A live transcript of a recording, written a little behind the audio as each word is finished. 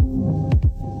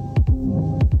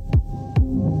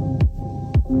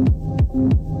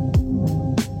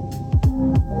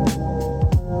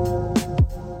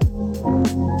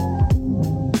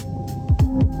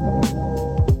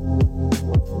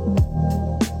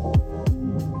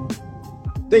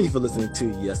Thank you for listening to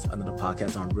Yes Another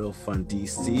Podcast on Real Fun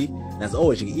DC. And as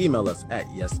always, you can email us at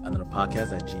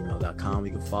yesanotherpodcast@gmail.com.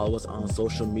 You can follow us on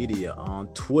social media,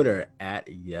 on Twitter at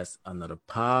Yes Another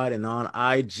Pod, and on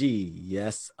IG,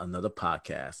 Yes Another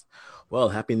Podcast. Well,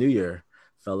 Happy New Year,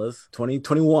 fellas.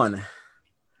 2021.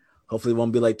 Hopefully it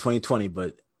won't be like 2020,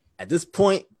 but at this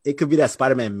point, it could be that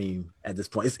Spider-Man meme at this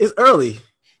point. It's early,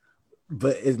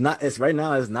 but it's not. It's right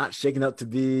now. It's not shaking up to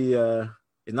be.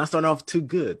 It's not starting off too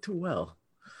good, too well.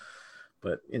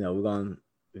 But you know, we're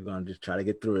gonna just try to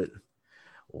get through it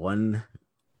 1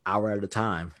 hour at a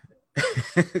time,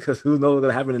 because who knows what's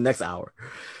gonna happen in the next hour.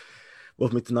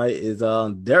 With me tonight is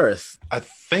Darius. I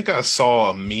think I saw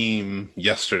a meme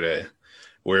yesterday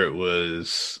where it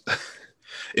was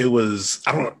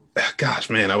I don't. Gosh,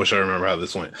 man, I wish I remember how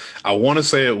this went. I want to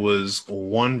say it was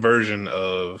one version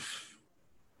of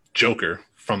Joker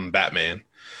from Batman.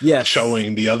 Yeah,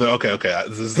 showing the other. Okay.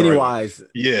 This is Pennywise. Right.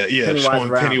 Yeah. Pennywise showing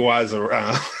around. Pennywise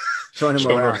around. Showing him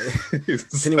around.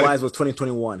 Pennywise was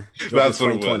 2021. Joker That's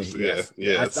was what it was. Yes.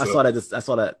 Yeah. I saw that. I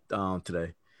saw that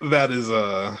today. That is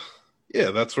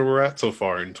that's where we're at so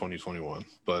far in 2021.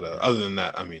 But other than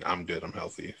that, I mean, I'm good. I'm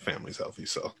healthy. Family's healthy.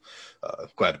 So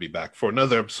glad to be back for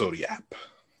another episode of Yap.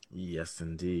 Yes,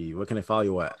 indeed. Where can I follow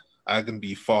you at? I can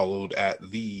be followed at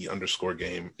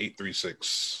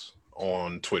 _game836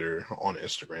 on Twitter, on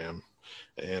Instagram,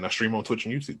 and I stream on Twitch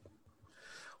and YouTube.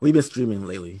 What have you been streaming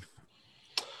lately?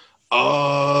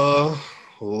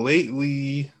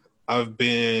 Lately I've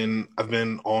been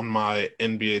on my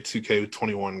NBA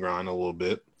 2K21 grind a little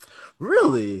bit.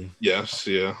 Really? Yes,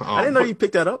 yeah. I didn't know you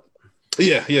picked that up.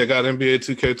 Yeah. Got NBA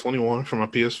 2K21 for my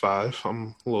PS5.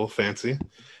 I'm a little fancy,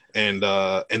 and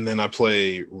then I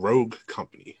play Rogue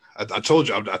Company. I told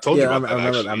you about that. I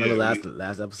remember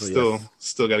last episode.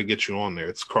 Still got to get you on there.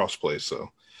 It's crossplay,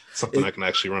 so something I can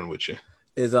actually run with you.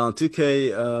 Is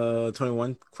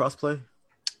 2K21 crossplay?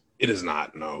 It is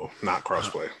not. No, not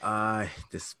crossplay. I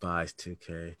despise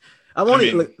 2K.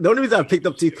 The only reason I picked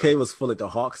up 2K was for like the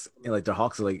Hawks, and like the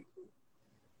Hawks are like,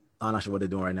 I'm not sure what they're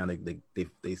doing right now.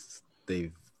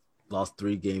 They've lost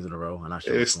 3 games in a row. I'm not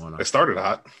sure what's going on. It started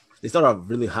hot. They started off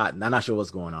really hot, and I'm not sure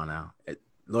what's going on now.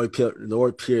 Lloyd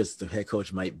Pierce, the head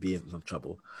coach, might be in some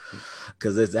trouble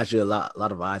because there's actually a lot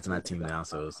of eyes on that team now.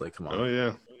 So it's like, come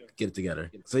on, get it together.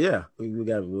 So yeah, we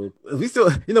still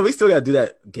got to do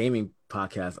that gaming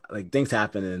podcast. Like things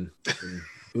happen, and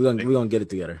we're gonna get it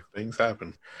together. Things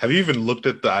happen. Have you even looked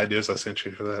at the ideas I sent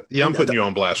you for that? Yeah, I'm putting you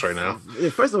on blast right now.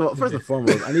 First and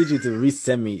foremost, I need you to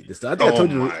resend me this stuff. I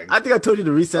think I told you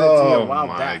to resend it to me a while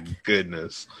back. Oh my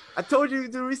goodness! I told you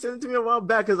to resend it to me a while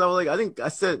back because I was like, I think I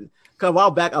said. Cause a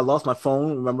while back I lost my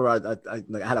phone. Remember, I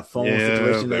had a phone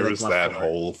situation. There was that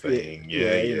whole thing.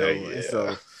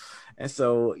 Yeah.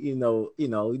 So you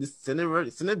just send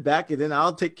it back, and then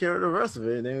I'll take care of the rest of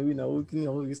it. And then we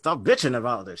can stop bitching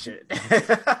about this shit.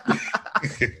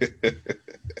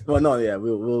 Well, no, yeah,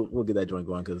 we'll get that joint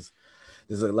going because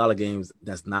there's a lot of games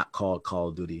that's not called Call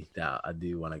of Duty that I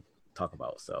do want to talk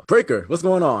about. So Breaker, what's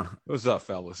going on? What's up,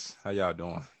 fellas? How y'all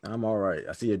doing? I'm all right.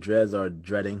 I see your dreads are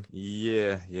dreading.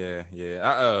 Yeah.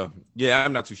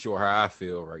 I'm not too sure how I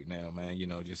feel right now, man.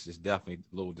 Just definitely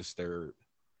a little disturbed,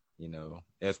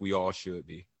 as we all should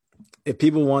be. If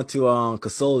people want to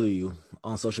console you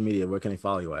on social media, where can they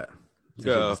follow you at?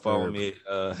 Follow me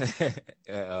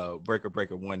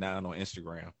Breaker19 on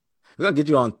Instagram. We're gonna get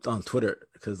you on Twitter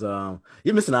because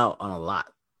you're missing out on a lot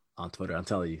on Twitter. I'm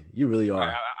telling you, you really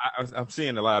are. I'm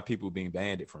seeing a lot of people being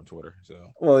banned from Twitter.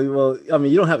 So well, I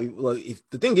mean, you don't have. Well,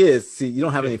 the thing is, you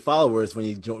don't have any followers when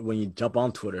you jump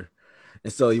on Twitter,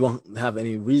 and so you won't have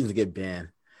any reason to get banned.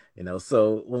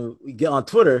 So when we get on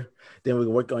Twitter, then we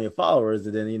can work on your followers,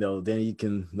 and then you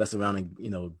can mess around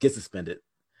and get suspended.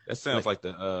 That sounds like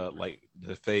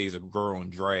the phase of growing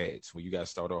dreads, where you guys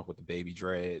start off with the baby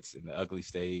dreads in the ugly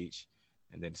stage,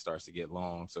 and then it starts to get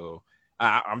long. So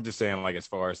I'm just saying, like, as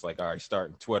far as like, all right,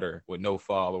 starting Twitter with no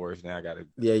followers, now I gotta.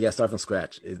 Yeah, you gotta start from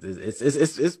scratch.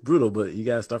 It's brutal, but you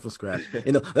gotta start from scratch.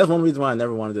 That's one reason why I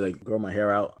never wanted to like grow my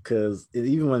hair out, because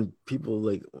even when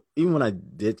I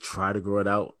did try to grow it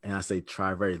out, and I say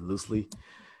try very loosely,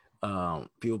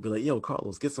 people be like, "Yo,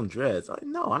 Carlos, get some dreads." I'm like,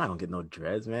 no, I'm not gonna get no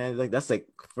dreads, man. Like that's like,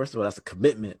 first of all, that's a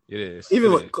commitment. It is.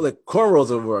 Even like cornrows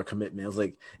were a commitment. It was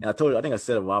like, and I think I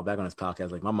said a while back on this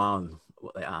podcast, like my mom.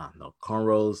 Like, no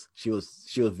cornrows. She was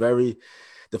very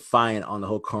defiant on the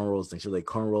whole cornrows thing. She was like,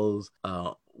 cornrows.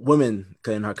 Women,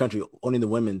 cause in her country, only the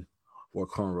women wore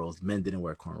cornrows. Men didn't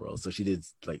wear cornrows. So she did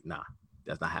like, nah,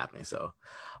 that's not happening. So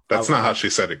that's not how she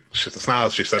said it. That's not how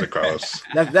she said it, Carlos.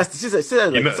 She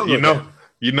said like,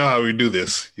 You know how we do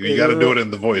this. You got to do it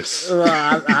in the voice.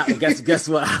 I guess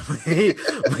what? we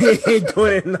ain't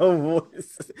doing it in no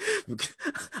voice.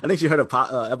 I think she heard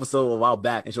a episode a while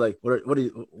back, and she's like,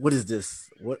 "What is this?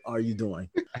 What are you doing?"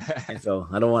 And so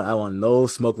I want no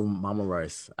smoke with Mama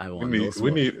Rice. We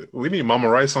need Mama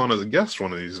Rice on as a guest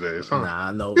one of these days, huh?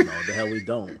 Nah, no, the hell we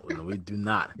don't. We do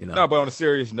not. No, but on a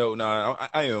serious note, I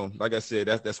am. Like I said,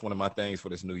 that's one of my things for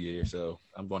this new year. So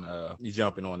I'm gonna be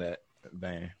jumping on that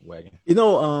bandwagon.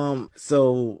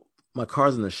 So my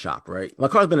car's in the shop, right? My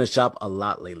car's been in the shop a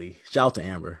lot lately. Shout out to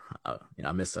Amber. I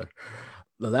miss her.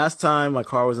 The last time my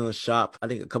car was in the shop, I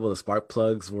think a couple of the spark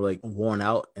plugs were like worn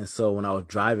out. And so when I was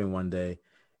driving one day,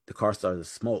 the car started to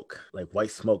smoke, like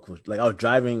white smoke. Like I was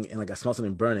driving and like I smelled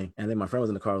something burning. And then my friend was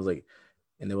in the car. I was like,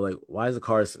 and they were like, "Why does the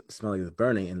car smell like it's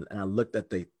burning?" And I looked at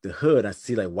the hood. I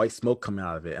see like white smoke coming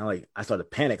out of it. And I started to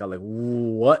panic. I was like,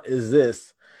 "What is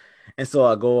this?" And so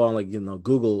I go on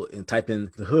Google and type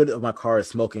in the hood of my car is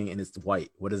smoking and it's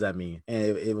white. What does that mean?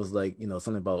 And it was like,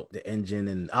 something about the engine,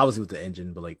 and obviously with the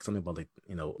engine, but like something about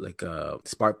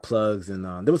spark plugs. And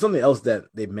there was something else that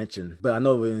they mentioned, but I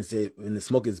know when the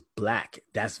smoke is black,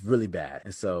 that's really bad.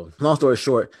 And so long story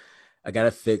short, I got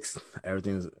it fixed.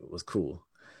 Everything was cool.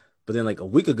 But then like a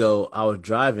week ago, I was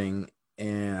driving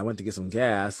and I went to get some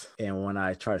gas. And when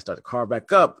I tried to start the car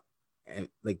back up, and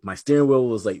like my steering wheel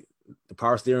was like, the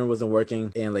power steering wasn't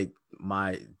working, and like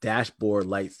my dashboard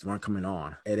lights weren't coming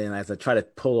on. And then as I tried to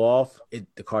pull off,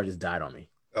 the car just died on me.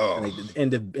 Oh,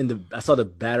 and I saw the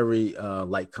battery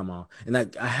light come on, and I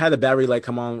had the battery light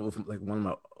come on with like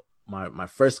one of my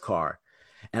first car.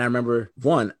 And I remember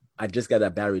I just got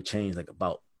that battery changed like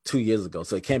about 2 years ago,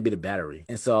 so it can't be the battery.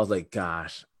 And so I was like,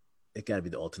 gosh, it gotta be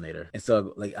the alternator. And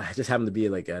so like I just happened to be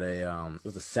like at it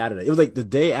was a Saturday. It was like the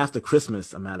day after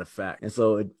Christmas, a matter of fact. And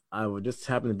so I would just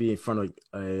happen to be in front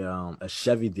of a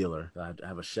Chevy dealer. I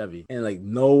have a Chevy, and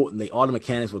all the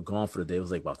mechanics were gone for the day. It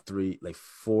was like about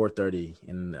 4:30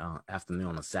 in the afternoon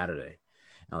on a Saturday.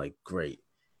 And I'm like, great.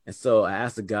 And so I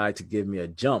asked the guy to give me a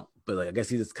jump, but like I guess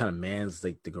he just kind of mans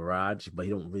like the garage, but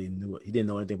he didn't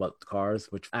know anything about the cars.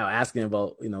 Which I was asking him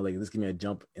about, just give me a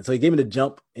jump. And so he gave me the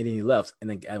jump, and then he left. And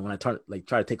then when I tried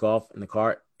to take off in the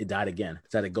car, it died again.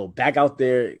 So I had to go back out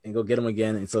there and go get him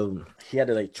again. And so he had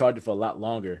to like charge it for a lot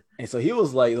longer. And so he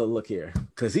was like, "Look here,"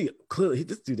 because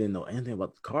this dude didn't know anything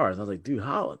about the cars. I was like, "Dude,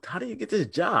 how do you get this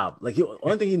job?" Like the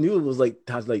only thing he knew was like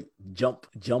how to like jump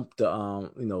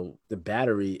the the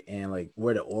battery and like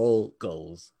where the oil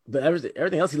goes. But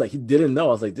everything else he didn't know.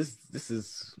 I was like, this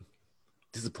is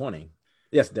disappointing.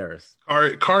 Yes, Darius.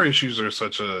 Car issues are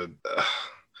such a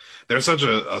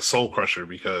soul crusher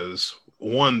because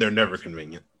one, they're never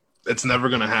convenient. It's never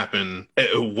going to happen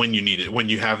when you need it, when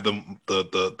you have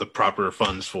the proper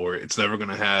funds for it. It's never going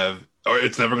to happen, when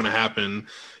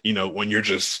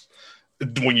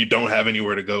you don't have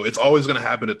anywhere to go. It's always going to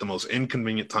happen at the most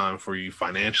inconvenient time for you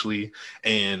financially,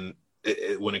 and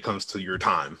when it comes to your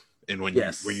time and when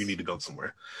you need to go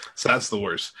somewhere. So that's the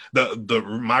worst.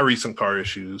 My recent car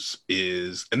issues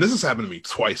is, and this has happened to me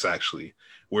twice actually,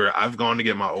 where I've gone to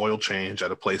get my oil change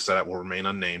at a place that will remain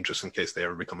unnamed just in case they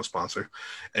ever become a sponsor.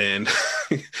 And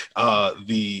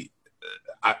I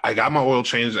got my oil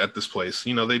changed at this place.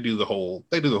 They do the whole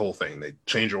thing. They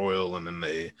change your oil and then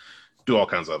they do all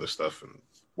kinds of other stuff and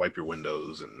wipe your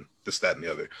windows and this, that, and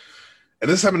the other. And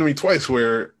this happened to me twice,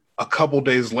 where a couple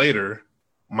days later,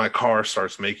 my car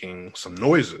starts making some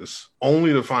noises,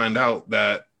 only to find out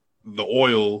that the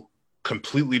oil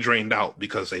completely drained out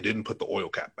because they didn't put the oil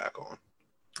cap back on.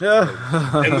 Yeah.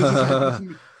 And this is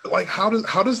like, how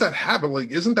does that happen?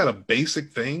 Like, isn't that a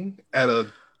basic thing at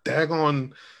a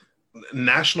daggone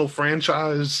national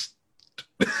franchise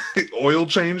oil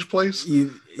change place?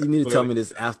 You need to tell me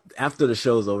this after the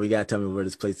show's over. You gotta tell me where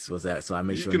this place was at, so I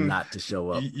make sure not to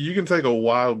show up. You can take a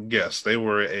wild guess. They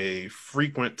were a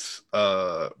frequent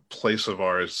place of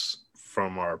ours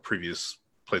from our previous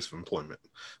place of employment.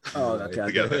 Oh,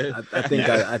 okay. I think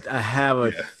I have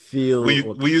a feel.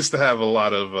 We used to have a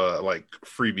lot of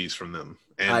freebies from them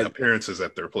and appearances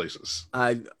at their places.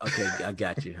 I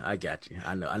got you. I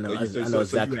know. I know So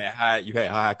exactly. you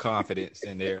had high confidence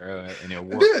in their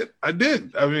work. I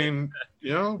did. I mean,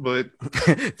 but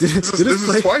this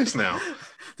is twice now.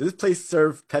 Does this place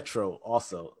serve petrol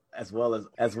also, as well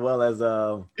as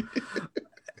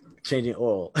changing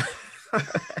oil?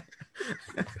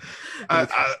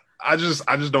 I just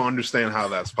don't understand how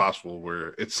that's possible,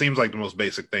 where it seems like the most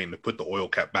basic thing to put the oil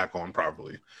cap back on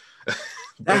properly.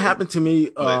 That happened to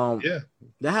me.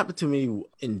 That happened to me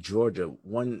in Georgia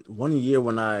one year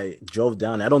when I drove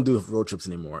down. I don't do road trips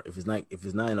anymore. If it's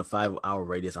not in a 5-hour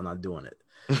radius, I'm not doing it.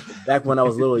 Back when I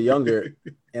was a little younger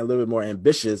and a little bit more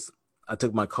ambitious, I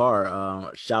took my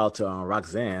car, shout out to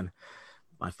Roxanne,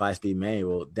 my 5-speed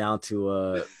manual, down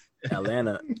to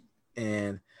Atlanta.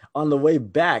 And on the way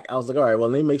back, I was like, all right, well,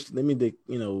 let me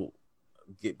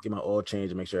get my oil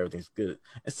change and make sure everything's good.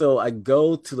 And so I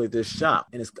go to like this shop,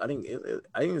 and I think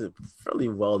it's a fairly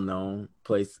well known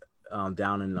place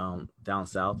down in down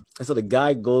south. And so the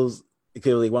guy goes. It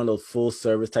could be like one of those full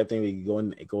service type thing where you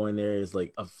go in there is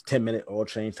like a 10-minute oil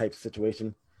change type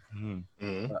situation.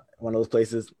 Mm-hmm. One of those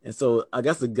places. And so I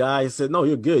guess the guy said, no,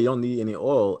 you're good. You don't need any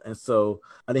oil. And so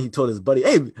I think he told his buddy,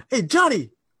 hey, Johnny,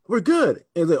 we're good.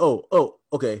 And he's like, oh,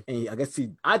 okay. And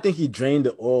I think he drained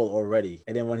the oil already.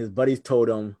 And then when his buddies told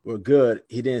him we're good,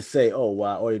 he didn't say, oh,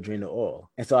 well, I already drained the oil.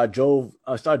 And so I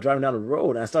started driving down the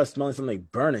road, and I started smelling something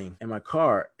like burning in my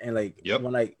car. And like,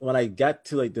 when I got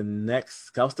to like the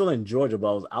next, I was still in Georgia,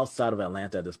 but I was outside of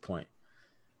Atlanta at this point.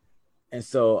 And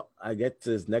so I get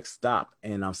to this next stop,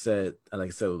 and I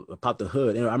popped the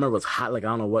hood. And I remember it was hot, like I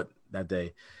don't know what that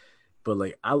day, but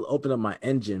like I opened up my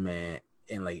engine, man,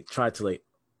 and like tried to like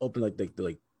open like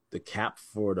the cap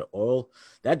for the oil.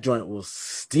 That joint was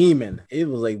steaming. It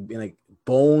was like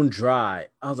bone dry.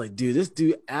 I was like, dude, this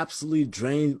dude absolutely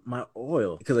drained my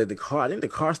oil because like I think the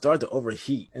car started to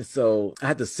overheat, and so I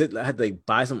had to like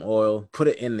buy some oil, put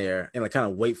it in there, and like kind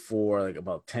of wait for like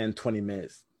about 10-20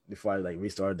 minutes before I like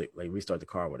restart the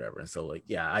car or whatever. And so like,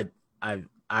 yeah,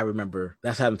 I remember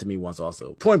that's happened to me once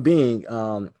also. Point being,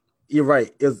 you're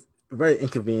right. It was very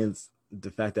inconvenient,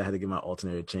 the fact that I had to get my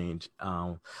alternator changed.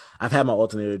 I've had my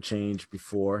alternator changed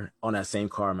before on that same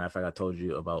car. Matter of fact, I told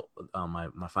you about my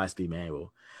 5-speed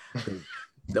manual.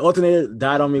 The alternator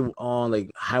died on me on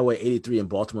like Highway 83 in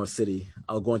Baltimore City.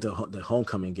 I was going to the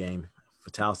homecoming game for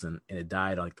Towson, and it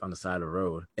died like on the side of the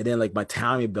road. And then like my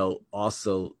timing belt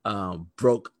also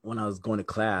broke when I was going to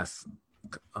class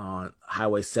on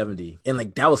Highway 70, and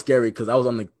like that was scary because I was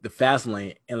on like the fast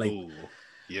lane, and like, ooh,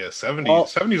 yeah, 70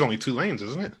 is only 2 lanes,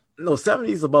 isn't it? No,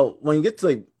 70 is about when you get to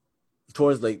like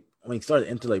towards like when you start to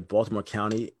enter like Baltimore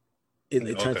County,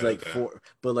 it turns to like 4.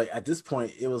 But like at this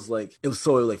point, it was like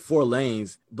 4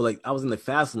 lanes, but like I was in the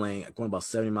fast lane going about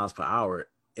 70 miles per hour,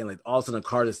 and like all of a sudden the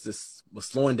car just was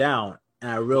slowing down. And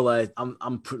I realized I'm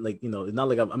like, it's not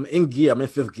like I'm in gear. I'm in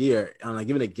 5th gear, and I'm like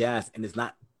giving it gas, and it's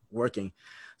not working.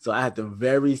 So I had to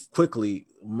very quickly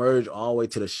merge all the way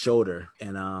to the shoulder,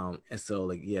 and so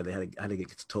like, yeah, I had to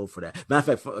get towed for that.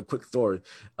 Matter of fact, a quick story.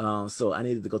 So I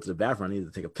needed to go to the bathroom. I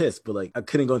needed to take a piss, but like I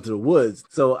couldn't go into the woods.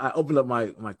 So I opened up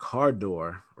my car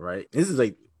door. Right, this is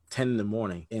like 10 in the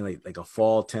morning, in like a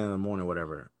fall 10 in the morning,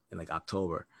 whatever, in like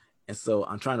October. And so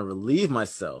I'm trying to relieve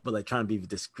myself, but like trying to be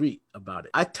discreet about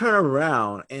it. I turn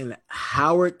around, and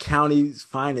Howard County's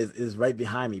finest is right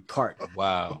behind me, parked.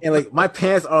 Wow. And like my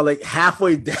pants are like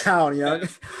halfway down,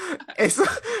 and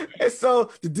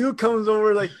so the dude comes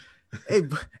over like,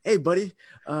 hey, buddy,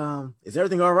 is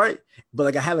everything all right? But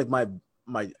like I had like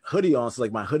my hoodie on, so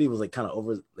like my hoodie was like kind of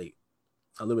over like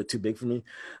a little bit too big for me,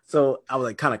 so I was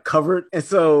like kind of covered. And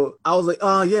so I was like,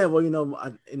 oh yeah,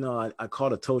 well, I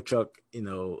called a tow truck,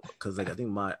 because like I think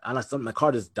my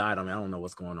car just died on me. I don't know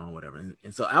what's going on, whatever.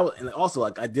 And so and also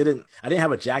like I didn't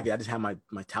have a jacket. I just had my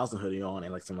Towson hoodie on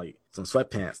and like some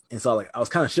sweatpants. And so like I was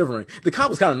kind of shivering. The cop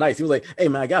was kind of nice. He was like, hey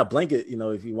man, I got a blanket,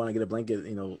 if you want to get a blanket,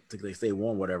 to like stay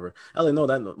warm, whatever. I was like, no,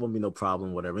 that won't be no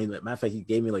problem, whatever. Matter of fact, he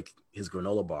gave me like his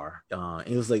granola bar. And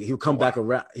he was like, he would come back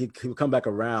around. He would come back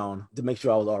around to make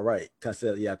sure I was all right. I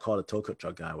said, yeah, I called a tow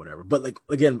truck guy, whatever. But like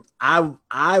again,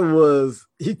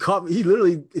 he caught me. He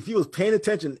literally, if he was paying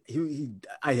attention,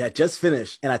 I had just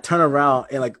finished, and I turn around,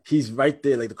 and like he's right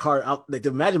there, like the car out. Like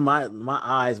imagine my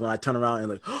eyes when I turn around and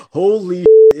like, holy,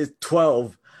 it's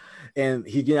 12. And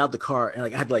he get out the car, and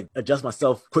like I had to like adjust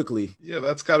myself quickly. Yeah,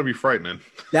 that's got to be frightening.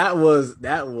 That was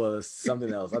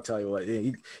something else. I'll tell you what.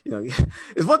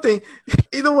 It's one thing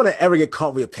you don't want to ever get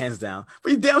caught with your pants down,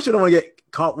 but you damn sure don't want to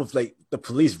get caught with like the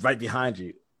police right behind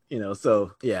you.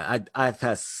 So yeah, I've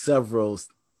had several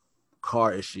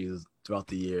car issues throughout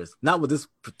the years. Not with this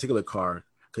particular car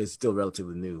because it's still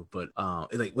relatively new, but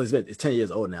it's 10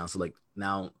 years old now. So like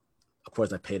now, of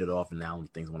course, I paid it off, and now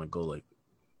things want to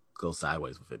go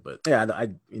sideways with it. But yeah, I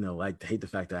hate the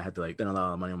fact that I had to like spend a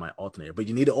lot of money on my alternator. But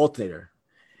you need an alternator.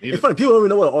 It's funny, people don't even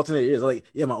know what an alternator is. Like,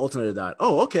 yeah, my alternator died.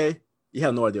 Oh, okay. You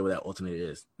have no idea what that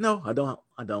alternator is. No, I don't.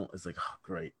 It's like, oh,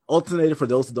 great. Alternator, for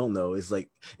those who don't know, is like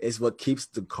it's what keeps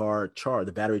the car charged,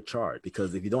 the battery charged.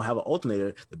 Because if you don't have an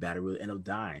alternator, the battery will end up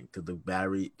dying because the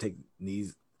battery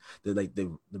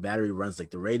the battery runs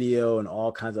like the radio and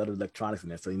all kinds of other electronics in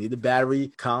there. So you need the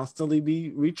battery constantly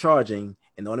be recharging,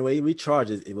 and the only way it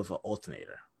recharges is with an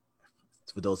alternator.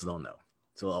 For those who don't know,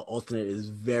 so an alternator is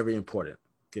very important.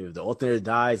 if the alternator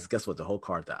dies, guess what? The whole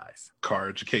car dies. Car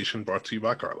education brought to you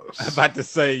by Carlos. I'm about to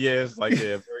say yes, like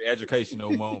a very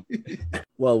educational moment.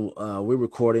 Well, we're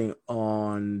recording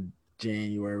on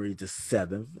January the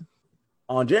 7th.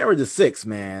 On January the 6th,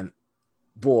 man,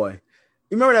 boy,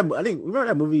 you remember that? Remember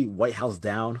that movie White House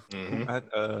Down?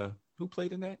 Mm-hmm. Who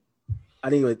played in that? I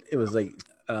think it was like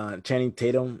Channing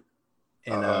Tatum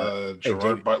and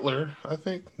Gerard Butler, I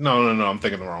think. No, I'm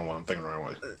thinking the wrong one.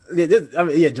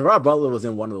 Gerard Butler was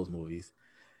in one of those movies.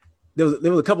 There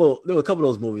was a couple of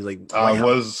those movies like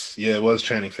it was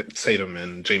Channing Tatum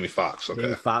and Jamie Foxx. Okay.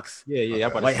 Jamie Foxx. Yeah.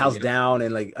 Okay. White House Down,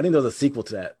 and like I think there was a sequel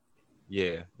to that.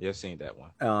 Yeah, I've seen that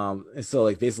one. And so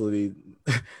like basically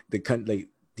like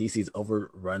DC's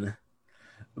overrun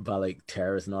by like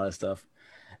terrorists and all that stuff.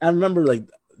 And I remember like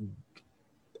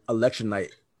election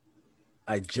night,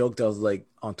 I joked, I was like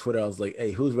on Twitter, I was like,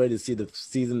 hey, who's ready to see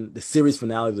the series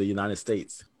finale of the United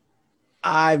States?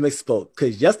 I misspoke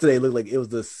because yesterday looked like it was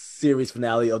the series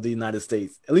finale of the United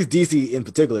States, at least DC in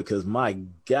particular, because my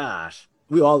gosh,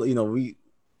 we all, I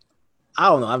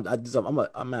don't know.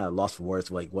 I'm at a loss for words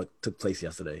for like what took place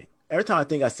yesterday. Every time I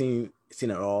think I've seen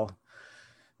it all,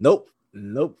 nope.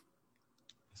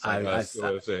 It's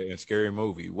a scary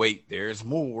movie. Wait, there's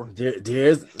more.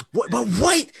 There's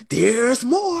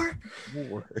more.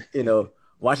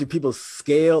 Watching people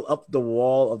scale up the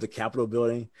wall of the Capitol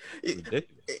building.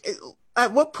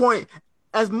 At what point,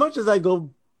 as much as I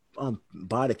go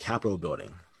by the Capitol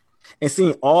building and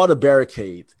seeing all the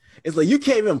barricades, it's like you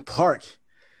can't even park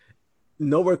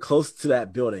nowhere close to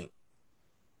that building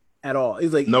at all.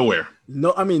 It's like nowhere.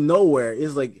 Nowhere.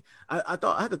 It's like I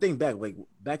thought I had to think back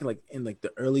in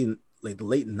the early, like the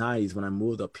late 90s when I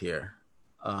moved up here.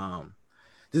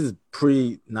 This is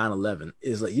pre 9/11.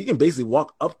 Is like you can basically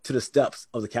walk up to the steps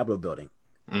of the Capitol building.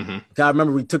 Mm-hmm. I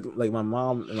remember we took, like, my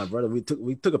mom and my brother, we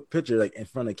took a picture like in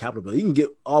front of the Capitol building. You can get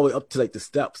all the way up to like the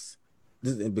steps.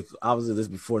 Obviously this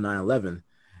before 9/11.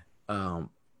 Now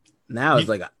it's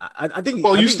like I think.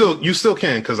 Well, you still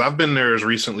can, because I've been there as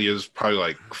recently as probably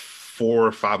like 4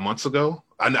 or 5 months ago.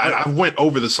 I went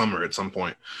over the summer at some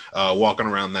point, walking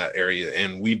around that area,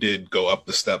 and we did go up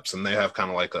the steps, and they have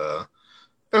kind of like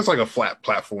there's like a flat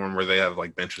platform where they have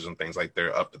like benches and things, like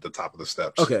they're up at the top of the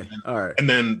steps. Okay, all right. And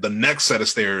then the next set of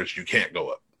stairs you can't go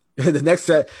up. The next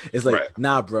set is like, right.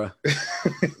 Nah, bro,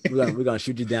 we're gonna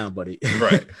shoot you down, buddy.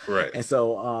 Right. And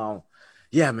so,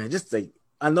 yeah, man, just like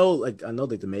I know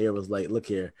the mayor was like, look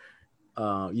here,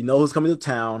 who's coming to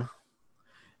town.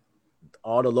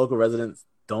 All the local residents,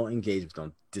 don't engage with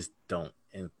them. Just don't.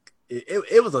 And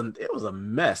it was a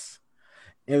mess.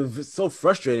 It was so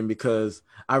frustrating because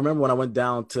I remember when I went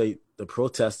down to the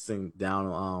protesting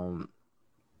down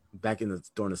back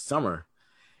during the summer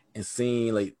and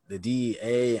seeing like the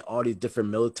DEA, all these different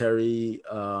military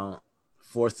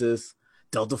forces,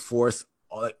 Delta Force,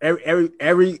 all, like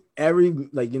every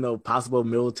like possible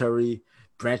military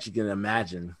branch you can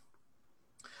imagine.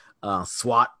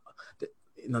 SWAT,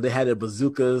 they had their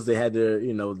bazookas, they had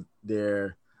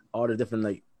their all the different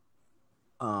like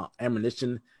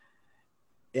ammunition.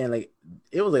 And like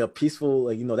it was like a peaceful,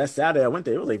 like that Saturday I went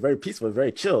there, it was like very peaceful,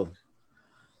 very chill.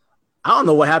 I don't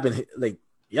know what happened like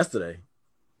yesterday.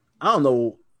 I don't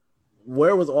know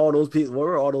where were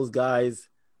all those guys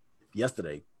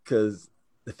yesterday, because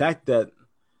the fact that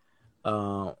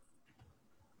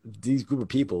these group of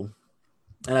people,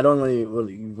 and I don't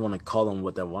really want to call them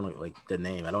what they want to, like their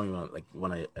name. I don't even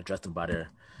want to address them by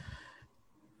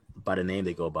the name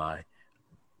they go by.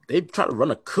 They try to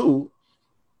run a coup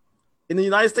in the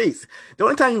United States. The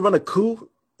only time you run a coup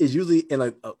is usually in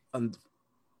like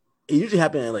it usually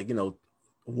happens in like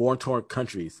war-torn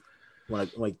countries when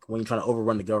you're trying to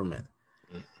overrun the government.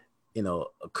 A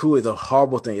coup is a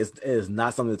horrible thing. It is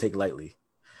not something to take lightly.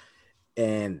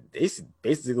 And they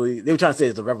were trying to say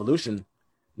it's a revolution.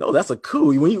 No, that's a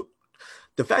coup.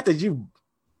 The fact that you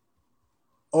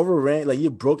overran, like you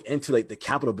broke into like the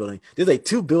Capitol building. There's like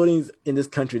 2 buildings in this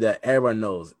country that everyone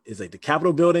knows. It's like the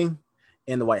Capitol building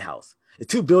and the White House. The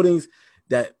 2 buildings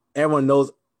that everyone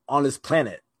knows on this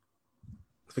planet.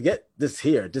 Forget this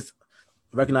here. Just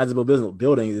recognizable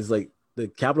buildings is like the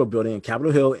Capitol building and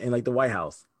Capitol Hill and like the White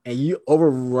House. And you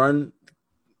overrun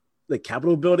the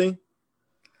Capitol building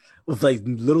with like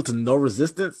little to no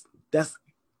resistance.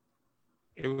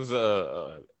 It was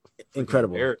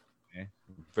incredible.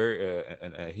 Very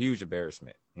a huge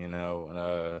embarrassment, and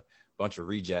a bunch of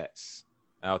rejects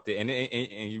out there. And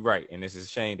you're right. And it's a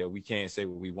shame that we can't say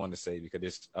what we want to say because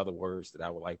there's other words that I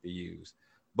would like to use,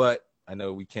 but I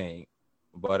know we can't.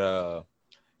 But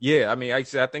yeah, I mean, I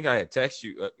think I had text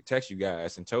you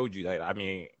guys and told you that. I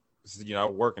mean, I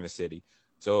work in the city,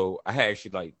 so I had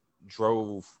actually like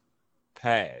drove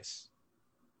past,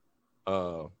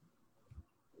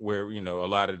 where a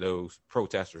lot of those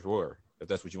protesters were, if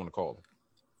that's what you want to call them.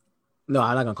 No,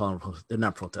 I'm not gonna call them. They're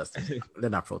not protesters. They're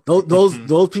not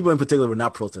those people in particular were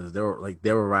not protesters. They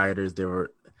were rioters. They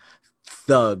were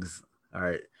thugs. All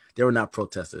right, they were not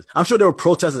protesters. I'm sure there were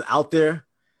protesters out there,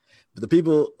 but the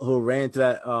people who ran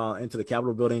into the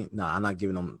Capitol building, no, I'm not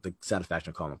giving them the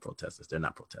satisfaction of calling them protesters. They're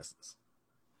not protesters.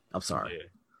 I'm sorry. Yeah.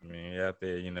 I mean, out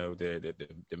there,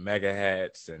 the MAGA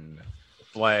hats and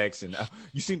flags, and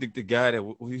you seen the guy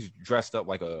that he's dressed up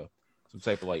like some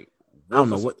type of like. I don't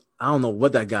know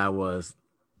what that guy was.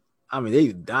 I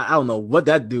mean, I don't know what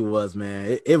that dude was,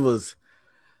 man. It was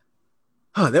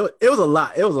a lot. It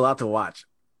was a lot to watch.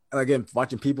 And again,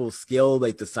 watching people scale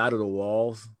like the side of the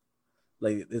walls,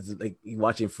 like it's like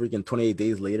watching freaking 28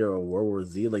 Days Later or World War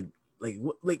Z. Like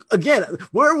again,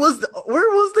 where was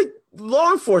the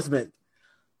law enforcement?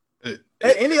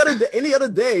 Any other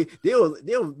day,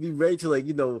 they'll be ready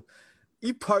to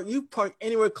you park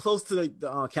anywhere close to the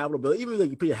Capitol building, even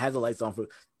you put your hazard lights on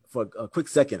for a quick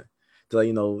second to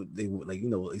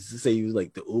say you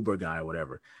like the Uber guy or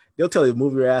whatever. They'll tell you to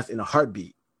move your ass in a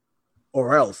heartbeat,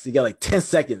 or else you got like 10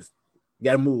 seconds. You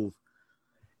got to move.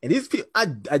 And these people, I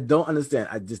don't understand.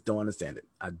 I just don't understand it.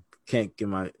 I can't get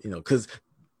my because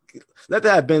let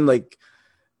that have been like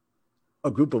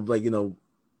a group of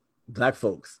black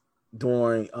folks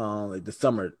during the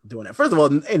summer doing that. First of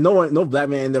all, ain't no black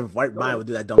man in their right mind would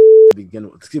do that dumb to begin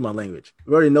with. Excuse my language.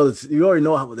 We already know this. You already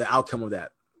know how the outcome of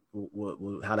that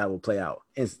how that will play out.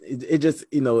 And it just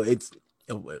it's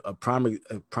a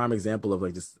prime example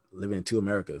of just living in two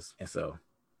Americas.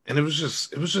 And it was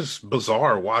just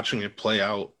bizarre watching it play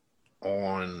out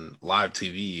on live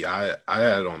TV. I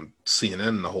had it on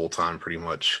CNN the whole time pretty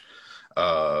much.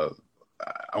 I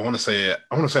want to say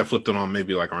I flipped it on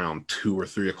maybe like around 2 or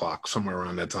 3 o'clock, somewhere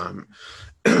around that time.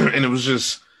 And it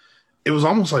was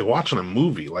almost like watching a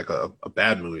movie, like a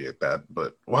bad movie at that,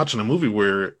 but watching a movie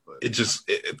where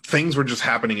things were just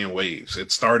happening in waves.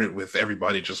 It started with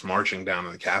everybody just marching down to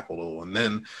the Capitol, and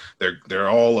then they're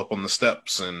all up on the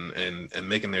steps and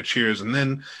making their cheers, and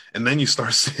then you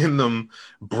start seeing them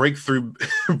break through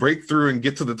and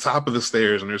get to the top of the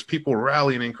stairs, and there's people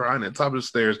rallying and crying at the top of the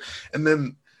stairs, and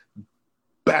then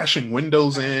bashing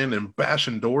windows in and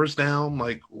bashing doors down.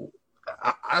 Like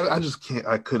I just can't.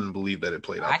 I couldn't believe that it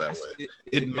played out that way.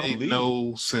 It made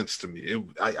no sense to me.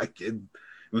 It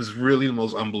was really the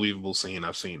most unbelievable scene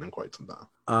I've seen in quite some time.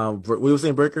 What were you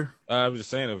saying, Breaker? I was just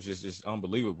saying it was just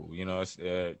unbelievable. It's,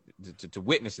 to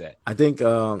witness that. I think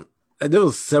there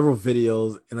was several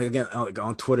videos, and again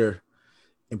on Twitter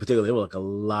in particular, there were a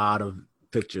lot of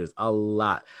pictures. A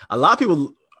lot of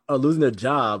people are losing their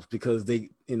jobs because they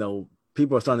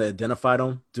people are starting to identify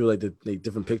them through the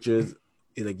different pictures.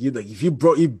 If you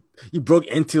broke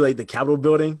into the Capitol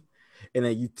building, and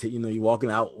then you walking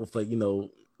out with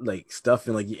stuff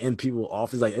and you're in people's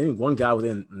office. I think one guy was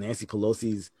in Nancy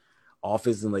Pelosi's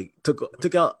office and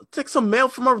took some mail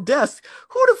from her desk.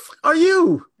 Who the fuck are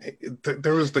you?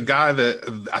 There was the guy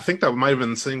that I think that might have been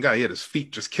the same guy. He had his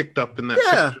feet just kicked up in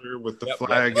that picture with the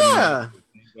flag. Yeah.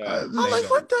 I'm like,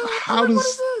 what the? How what does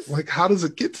is this? How does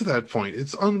it get to that point?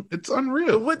 It's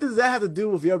unreal. But what does that have to do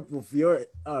with your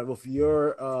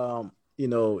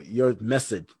your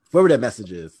message, whatever that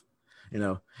message is?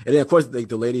 And then of course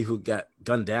the lady who got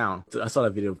gunned down. I saw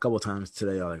that video a couple of times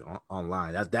today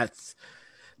online. That's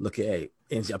look at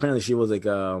and apparently she was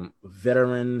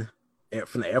veteran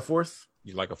from the Air Force.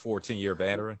 You like a 14-year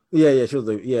veteran? Yeah, she was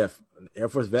Air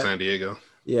Force vet. San Diego.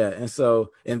 Yeah, and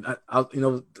so I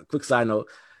quick side note,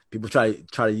 people try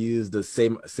to use the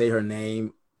say her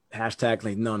name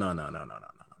hashtag. No.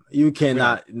 You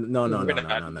cannot. No.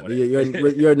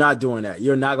 You're not doing that.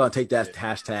 You're not going to take that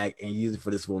hashtag and use it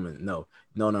for this woman. No.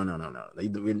 We're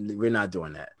not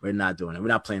doing that. We're not doing it. We're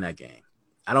not playing that game.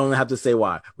 I don't even have to say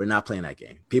why. We're not playing that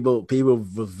game. People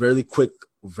were very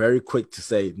quick to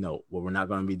say no. What we're not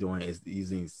going to be doing is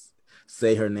using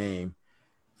say her name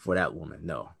for that woman.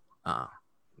 No.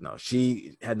 No.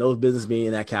 She had no business being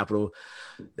in that Capitol.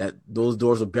 That those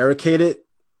doors were barricaded.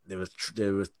 There was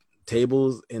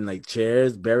tables and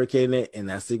chairs barricading it, and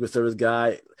that Secret Service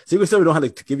don't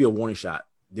have to give you a warning shot.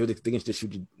 They can just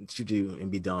shoot you and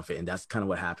be done with it, and that's kind of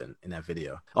what happened in that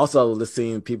video. Also, let's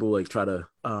see people try to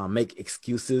make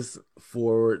excuses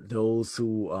for those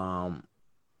who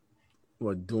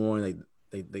were doing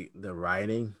the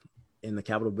rioting in the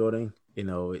Capitol building. A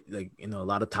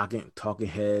lot of talking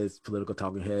heads, political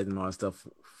talking heads, and all that stuff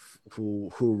who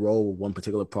roll with one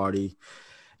particular party.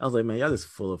 I was like, man, y'all just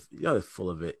full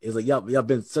of it. It's y'all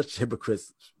been such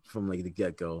hypocrites from the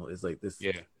get go. It's like this,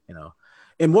 yeah.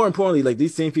 And more importantly, like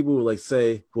these same people who like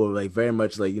say who are like very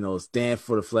much like stand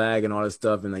for the flag and all this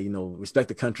stuff and like respect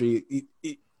the country.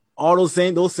 All those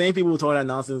same people who talk that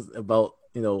nonsense about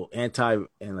anti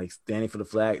and like standing for the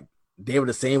flag. They were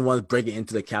the same ones breaking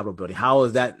into the Capitol building. How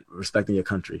is that respecting your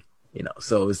country?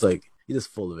 So it's like you're just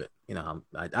full of it.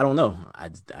 I don't know. I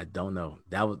don't know.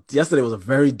 Yesterday was a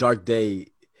very dark day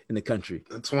in the country.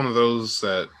 It's one of those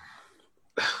that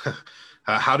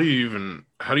how do you even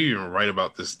write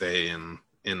about this day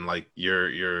in like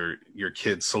your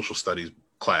kid's social studies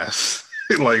class?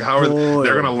 Like how are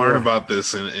they're going to learn about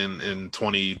this in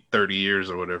 20, 30 years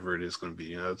or whatever it is going to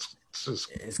be? It's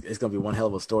just it's going to be one hell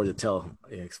of a story to tell.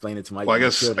 Explain it to my. Well, I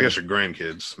guess your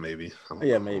grandkids maybe.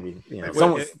 Yeah, maybe. I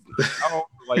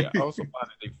also find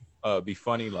it be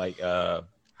funny like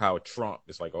how Trump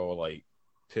is like all like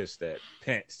pissed at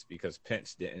Pence because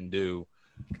Pence didn't do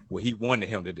what he wanted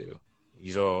him to do.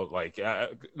 He's all like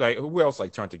who else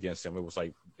like turned against him?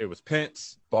 It was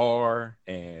Pence, Barr,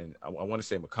 and I want to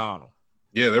say McConnell.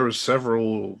 Yeah, there was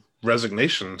several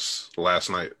resignations last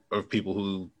night of people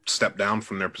who stepped down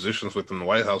from their positions within the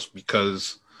White House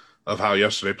because of how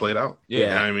yesterday played out.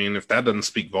 Yeah, and I mean, if that doesn't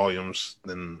speak volumes,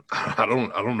 then I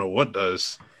don't know what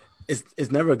does.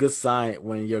 It's never a good sign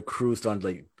when your crew starting to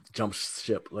like jump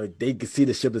ship. Like they can see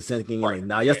the ship is sinking. Right. Like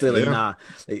nah, yesterday,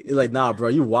 like nah, bro,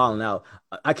 you wilding out.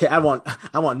 I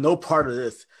want no part of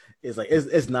this. It's like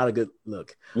it's not a good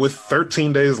look. With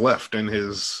 13 days left in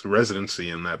his residency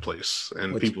in that place,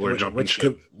 and people are jumping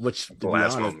ship. Which to be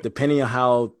honest, depending on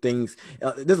how things,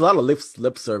 there's a lot of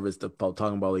lip service about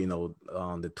talking about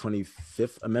the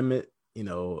 25th Amendment, and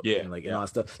all that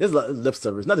stuff. There's a lot of lip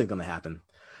service. Nothing's gonna happen.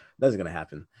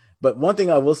 But one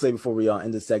thing I will say before we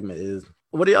end this segment is,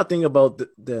 what do y'all think about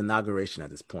the inauguration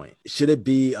at this point? Should it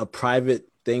be a private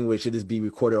thing where should this be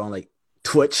recorded on like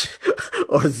Twitch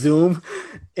or Zoom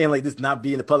and like this not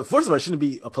be in the public? First of all, it shouldn't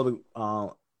be a public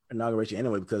inauguration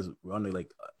anyway because we're only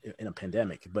like in a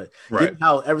pandemic. But given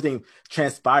how everything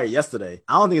transpired yesterday,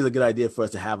 I don't think it's a good idea for us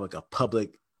to have like a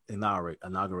public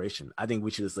inauguration. I think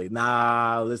we should just say,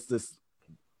 nah, let's just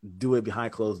do it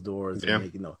behind closed doors. Yeah. And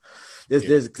make,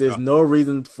 there's no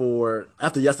reason for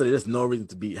after yesterday. There's no reason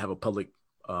to have a public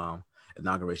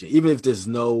inauguration, even if there's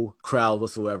no crowd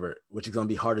whatsoever, which is going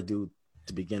to be hard to do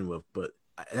to begin with. But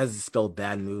it has spelled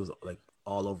bad news like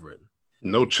all over it.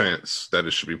 No chance that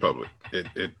it should be public.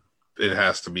 It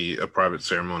has to be a private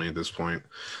ceremony at this point.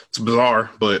 It's bizarre,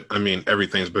 but I mean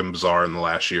everything's been bizarre in the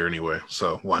last year anyway.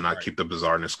 So why not keep the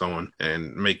bizarreness going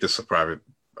and make this a private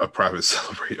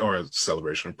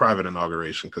celebration, private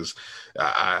inauguration? Because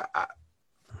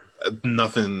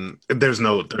nothing. There's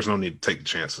no need to take the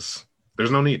chances.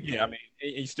 There's no need. Yeah, I mean,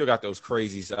 you still got those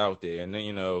crazies out there, and then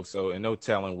and no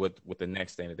telling what the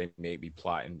next thing that they may be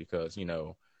plotting because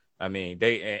I mean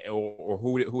they or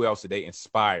who else did they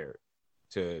inspire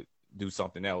to do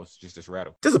something else just as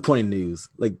radical? Disappointing news.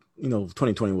 Like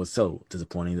 2020 was so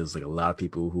disappointing. There's like a lot of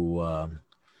people who, a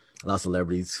lot of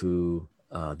celebrities who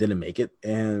didn't make it,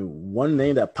 and one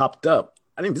name that popped up.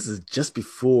 I think this is just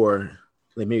before,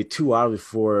 like maybe 2 hours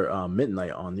before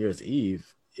midnight on New Year's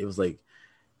Eve. It was like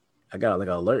I got like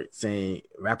an alert saying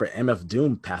rapper MF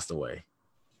Doom passed away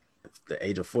at the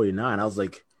age of 49. I was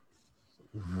like,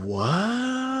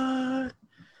 what? And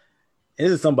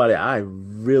this is somebody I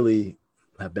really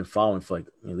have been following for like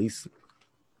at least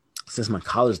since my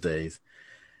college days.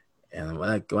 And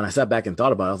when I sat back and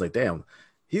thought about it, I was like, damn,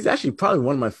 he's actually probably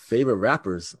one of my favorite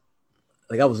rappers.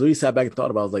 Like I was really sat back and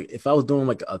thought about it. I was like, if I was doing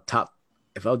like a top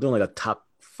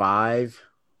 5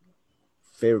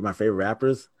 my favorite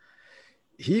rappers,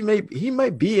 he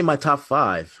might be in my top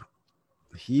 5.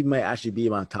 He might actually be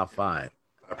in my top 5.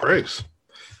 Praise.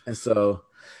 And so,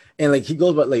 and like he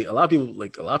goes, but like a lot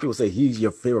of people say he's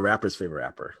your favorite rapper's favorite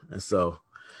rapper. And so,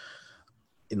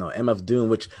 MF Doom,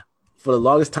 which for the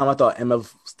longest time I thought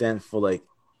MF stands for like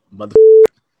mother.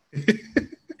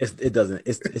 It doesn't.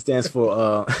 It stands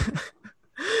for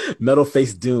Metal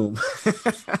Face Doom.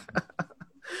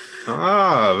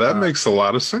 That makes a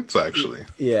lot of sense actually.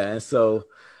 Yeah, and so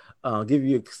I'll give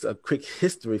you a quick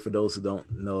history for those who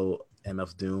don't know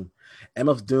MF Doom.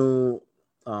 MF Doom,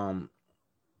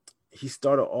 he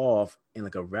started off in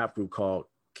like a rap group called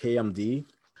KMD.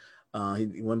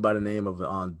 He went by the name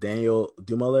of Daniel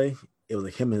Dumale. It was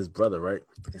like him and his brother, right?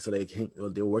 And so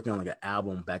they were working on like an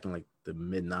album back in like the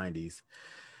mid 90s.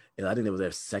 And I think it was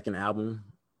their second album.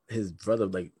 His brother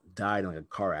like died in like a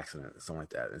car accident or something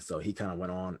like that. And so he kind of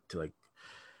went on to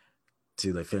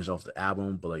finish off the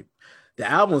album. But like the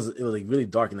album was like really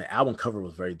dark, and the album cover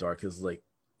was very dark.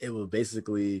 It was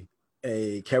basically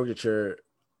a caricature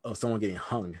of someone getting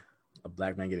hung, a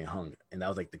black man getting hung, and that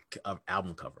was like the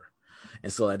album cover.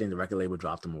 And so I think the record label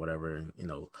dropped him or whatever. And,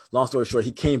 long story short,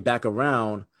 he came back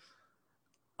around,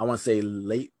 I want to say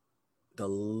late,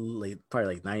 probably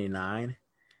like 99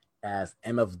 as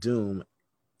MF Doom,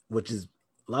 which is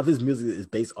a lot of his music is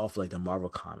based off like the Marvel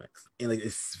comics. And like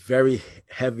it's very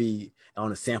heavy on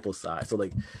the sample side. So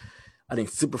like I think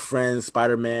Super Friends,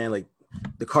 Spider-Man, like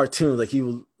the cartoons, like he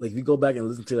will, like if you go back and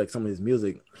listen to like some of his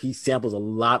music, he samples a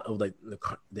lot of like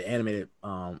the animated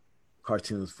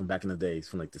cartoons from back in the days,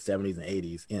 from like the 70s and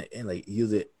 80s, and like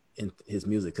use it in his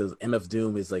music, because MF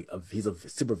Doom is like he's a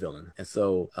super villain, and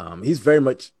so he's very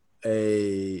much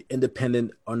a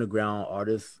independent underground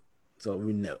artist. So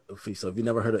if you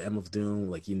never heard of MF Doom,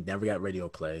 like he never got radio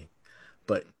play,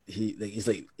 but he's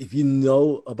like, if you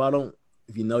know about him,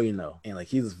 if you know, you know. And like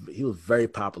he was very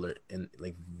popular and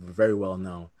like very well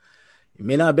known. He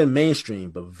may not have been mainstream,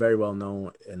 but very well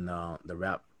known in the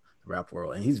rap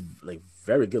world. And he's like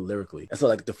very good lyrically. And so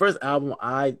like the first album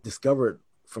I discovered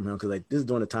from him, because like this is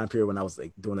during the time period when I was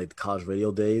like doing like the college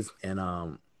radio days, and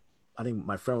I think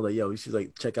my friend was like, "Yo, you should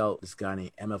like check out this guy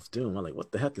named MF Doom." I'm like,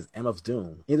 "What the heck is MF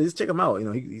Doom?" Yeah, just check him out.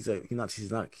 He's like,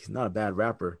 he's not a bad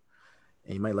rapper,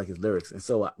 and you might like his lyrics. And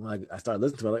so when I started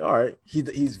listening to him, I'm like, all right,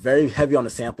 he's very heavy on the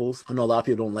samples. I know a lot of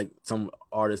people don't like some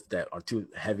artists that are too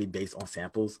heavy based on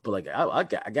samples, but like I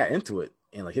got into it,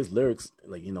 and like his lyrics,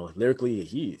 like lyrically,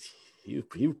 he was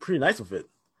pretty nice with it,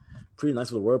 pretty nice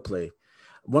with the wordplay.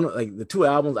 One of like the two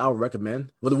albums I would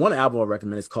recommend. Well, the one album I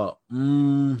recommend is called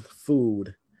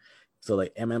Food. So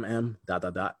like MMM ...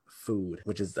 Food,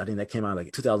 which is, I think that came out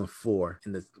like 2004.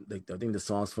 And I think the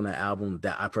songs from that album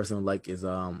that I personally like is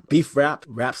Beef Rap,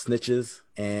 Rap Snitches,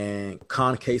 and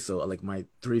Con Queso are like my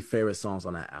three favorite songs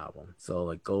on that album. So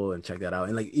like go and check that out.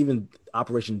 And like even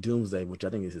Operation Doomsday, which I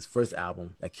think is his first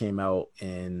album that came out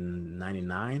in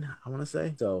 99, I want to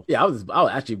say. So yeah, I was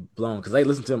actually blown, because I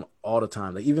listen to him all the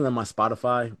time. Like even on my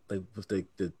Spotify, like with the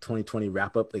 2020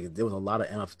 wrap up, like there was a lot of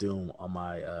MF Doom on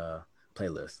my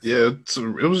playlist. Yeah,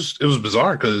 it was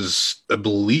bizarre, because I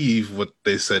believe what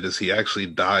they said is he actually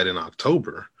died in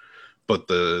October, but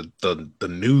the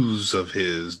news of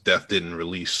his death didn't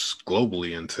release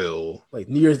globally until like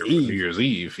New Year's Eve. New Year's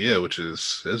Eve, yeah, which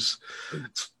is it's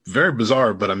very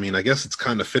bizarre. But I mean, I guess it's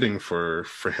kind of fitting for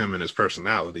him and his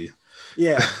personality.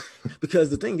 Yeah, because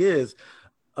the thing is,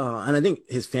 and I think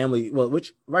his family, well,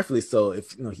 which rightfully so,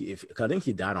 if I think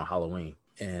he died on Halloween,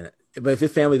 but if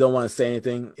his family don't want to say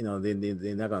anything,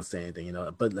 they're not gonna say anything,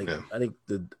 But like, yeah. I think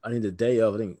the day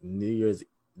of, I think New Year's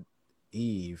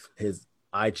Eve, his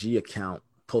IG account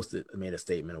made a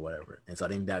statement or whatever, and so I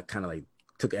think that kind of like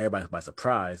took everybody by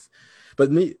surprise.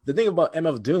 But the thing about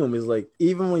MF Doom is like,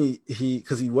 even when he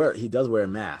does wear a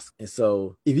mask, and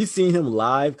so if you've seen him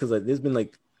live, because like there's been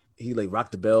like he like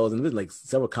rocked the bells, and there's like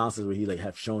several concerts where he like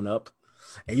have shown up,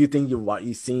 and you think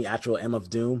you've seen actual MF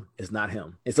Doom, it's not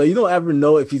him. And so you don't ever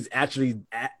know if he's actually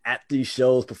at these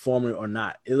shows performing or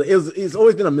not. It's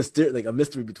always been a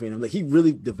mystery between him. Like he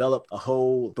really developed a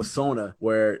whole persona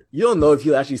where you don't know if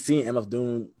you actually seen MF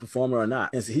Doom performing or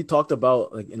not. And so he talked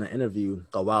about like in an interview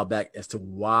a while back as to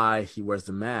why he wears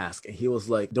the mask. And he was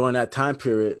like, during that time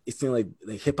period, it seemed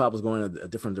like hip hop was going a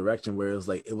different direction, where it was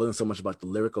like, it wasn't so much about the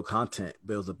lyrical content,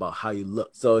 but it was about how you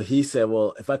look. So he said,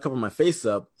 well, if I cover my face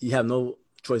up, you have no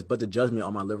choice but to judge me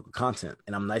on my lyrical content,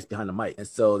 and I'm nice behind the mic. And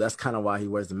so that's kind of why he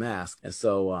wears the mask. And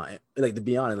so like, to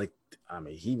be honest, like, I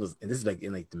mean, he was, and this is like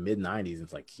in like the mid 90s,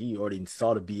 it's like he already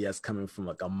saw the BS coming from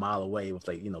like a mile away with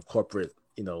like corporate,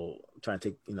 trying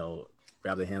to take,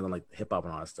 grab their hands on like hip hop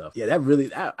and all that stuff. Yeah,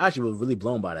 I actually was really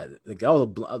there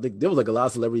was like a lot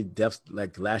of celebrity deaths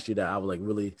like last year that I was like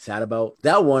really sad about.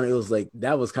 That one, it was like,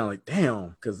 that was kind of like,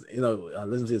 damn, because I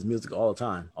listen to his music all the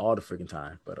freaking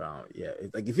time. But yeah,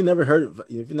 it's like, if you never heard,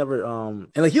 and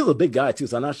like he was a big guy too,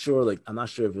 so I'm not sure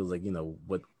if it was like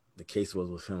what the case was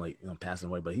with him, like passing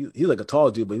away. But he's like a tall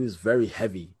dude, but he was very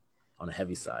heavy, on the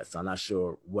heavy side, so I'm not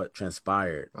sure what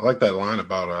transpired. I like that line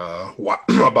about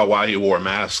why he wore a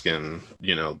mask, and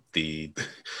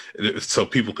so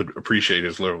people could appreciate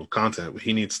his lyrical content.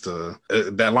 He needs to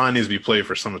that line needs to be played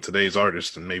for some of today's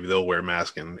artists, and maybe they'll wear a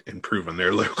mask and improve on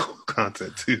their lyrical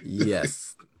content too.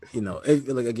 Yes,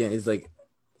 again, it's like,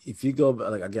 if you go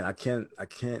like, again, I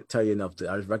can't tell you enough.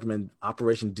 I just recommend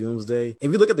Operation Doomsday.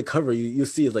 If you look at the cover, you'll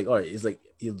see it's like, all right, it's like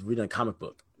you're reading a comic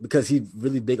book, because he's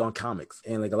really big on comics,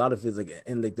 and like a lot of his like,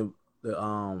 and like the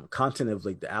content of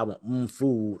like the album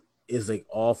Food is like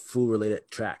all food related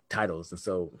track titles. And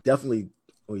so definitely,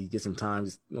 when you get some time,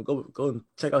 just go and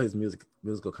check out his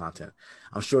musical content.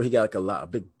 I'm sure he got like a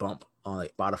big bump on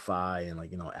like Spotify and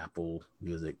like Apple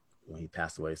Music when he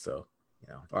passed away. So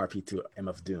RP to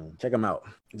MF Doom. Check him out.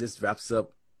 This wraps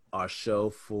up our show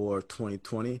for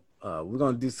 2020. we're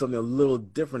gonna do something a little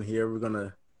different here. We're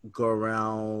gonna go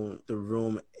around the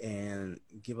room and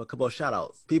give a couple of shout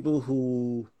outs. People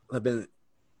who have been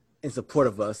in support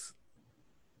of us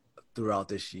throughout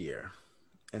this year.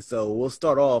 And so we'll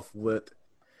start off with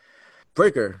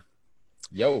Breaker.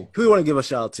 Yo. Who do you want to give a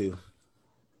shout out to?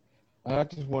 I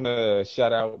just want to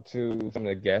shout out to some of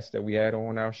the guests that we had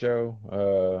on our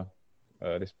show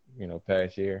this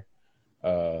past year.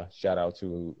 Shout out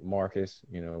to Marcus,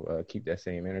 keep that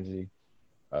same energy.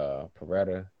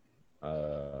 Peretta,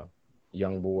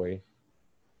 Young Boy,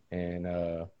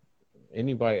 and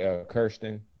anybody,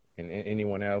 Kirsten, and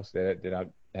anyone else that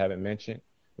I haven't mentioned.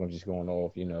 I'm just going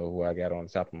off, who I got on the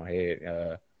top of my head.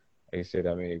 Like I said,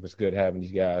 I mean, it was good having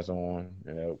these guys on.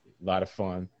 A lot of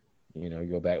fun. You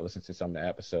go back, listen to some of the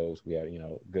episodes. We had,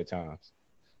 good times.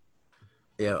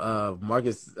 Yeah,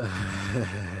 Marcus,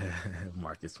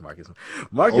 Marcus, Oh,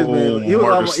 man, he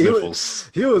Marcus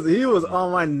was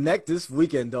on my neck this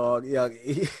weekend, dog. Yeah,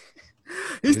 he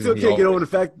still can't get over the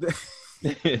fact that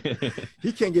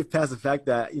he can't get past the fact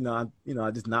that I'm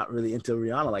just not really into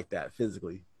Rihanna like that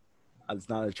physically. I'm just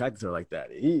not attracted to her like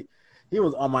that. He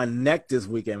was on my neck this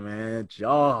weekend, man.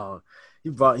 Oh, he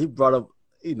brought up,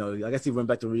 I guess he went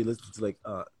back to re-listen to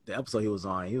the episode he was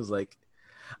on. He was like,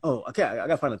 oh, okay, I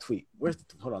gotta find a tweet.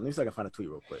 Hold on, let me see if I can find a tweet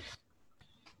real quick.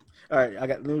 All right,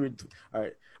 let me read. All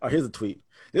right, here's a tweet.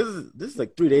 This is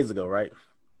like 3 days ago, right?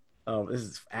 This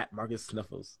is at Marcus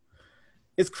Snuffles.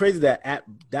 It's crazy that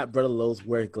brother Lowe's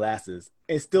wears glasses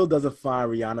and still doesn't find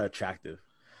Rihanna attractive.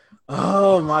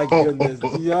 Oh my goodness,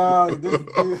 yo, this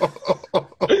dude.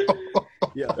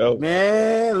 Yeah,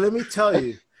 man, let me tell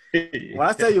you. When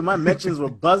I tell you my mentions were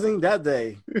buzzing that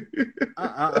day.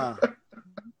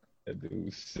 That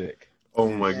dude's sick. Oh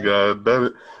my God,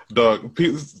 dog.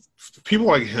 People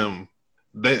like him,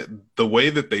 the way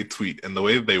that they tweet and the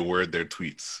way that they word their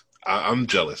tweets, I'm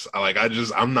jealous. I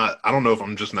don't know if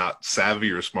I'm just not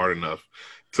savvy or smart enough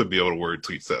to be able to word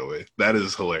tweets that way. That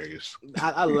is hilarious.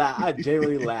 I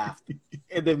genuinely laughed.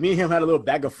 And then me and him had a little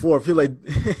back and forth. Feel like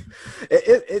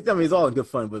it's all in good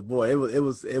fun, but boy, it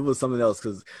was something else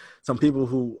because some people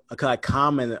who kind of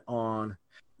commented on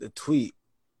the tweet.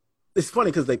 It's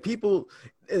funny because people,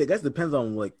 I guess it depends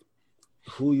on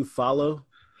who you follow.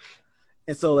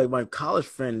 And so my college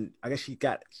friend, I guess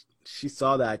she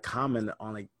saw that I commented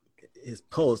on his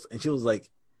post and she was like,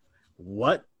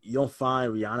 "What? You don't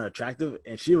find Rihanna attractive?"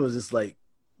 And she was just like,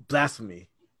 blasphemy.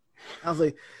 I was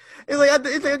like, again,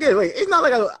 it's not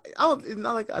like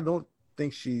I don't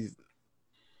think she's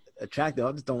attractive.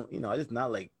 I just don't, I just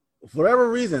not for whatever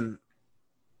reason,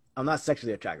 I'm not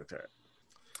sexually attracted to her.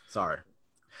 Sorry.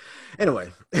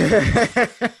 Anyway,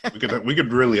 we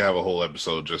could really have a whole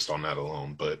episode just on that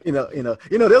alone, but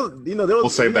we'll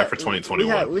save that for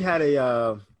 2021. We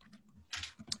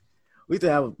used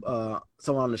to have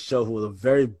someone on the show who was a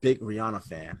very big Rihanna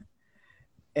fan,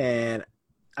 and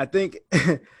I think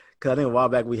because a while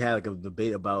back we had a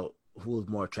debate about who was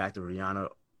more attractive, Rihanna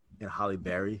and Halle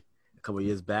Berry, a couple of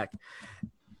years back,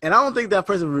 and I don't think that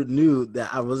person knew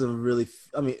that I wasn't really.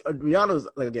 I mean, Rihanna was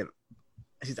again,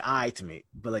 she's eye to me,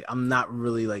 but I'm not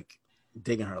really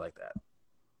digging her like that.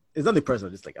 It's nothing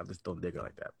personal, just I just don't dig her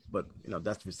like that. But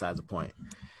that's besides the point.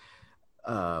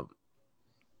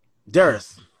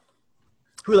 Darius,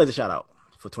 who would you like to shout out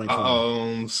for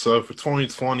 2020? So for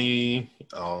 2020,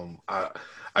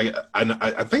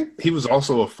 I think he was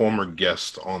also a former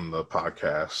guest on the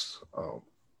podcast.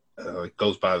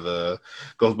 Goes by the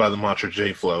mantra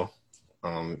J Flow.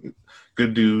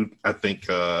 Good dude. I think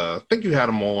you had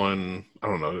him on. I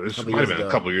don't know. This might have been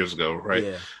a couple of years ago, right?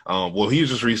 Yeah. Well, he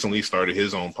just recently started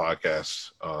his own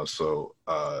podcast. So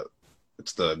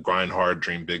it's the Grind Hard,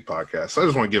 Dream Big podcast. So I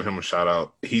just want to give him a shout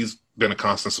out. He's been a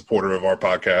constant supporter of our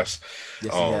podcast.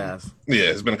 Yes, he has.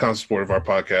 Yeah, he's been a constant supporter of our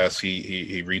podcast.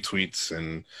 He retweets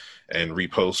and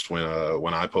repost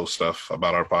when I post stuff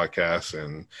about our podcast,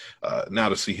 and now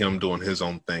to see him doing his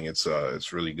own thing, it's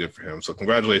really good for him. So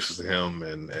congratulations to him,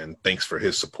 and thanks for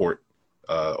his support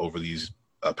over these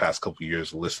past couple of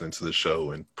years, listening to the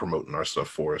show and promoting our stuff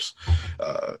for us.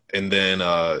 And then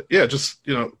just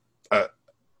the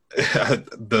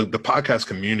podcast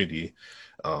community,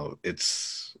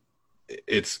 it's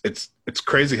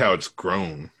crazy how it's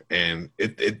grown. And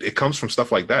it comes from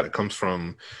stuff like that. It comes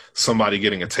from somebody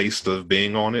getting a taste of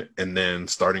being on it and then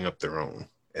starting up their own.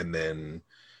 And then,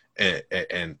 and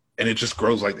it just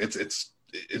grows. It's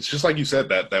just like you said,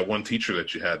 that one teacher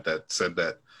that you had that said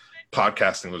that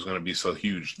podcasting was going to be so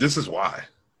huge. This is why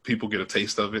people get a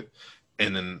taste of it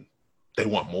and then they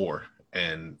want more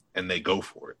and they go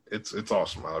for it. It's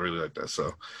awesome. I really like that.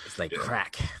 So it's like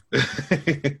crack.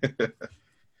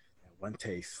 One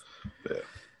taste. Yeah.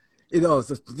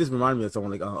 This reminded me of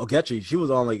someone like Ogechi. She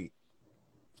was on like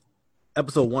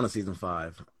episode 1 of season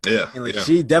 5. Yeah, and like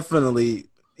she definitely,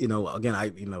 again,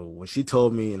 when she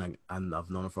told me, and I've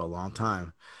known her for a long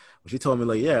time, when she told me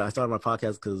like, yeah, I started my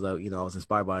podcast because I was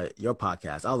inspired by your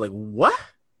podcast. I was like, what?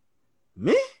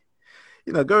 Me?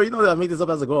 Girl, that I make this up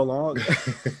as I go along.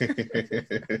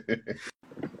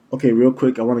 Okay, real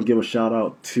quick, I want to give a shout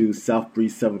out to South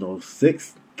Breeze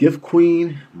 706, Gift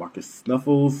Queen, Marcus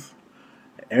Snuffles,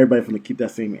 everybody from the Keep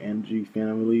That Same Energy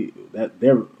family. That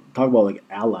they're talking about like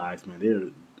allies, man.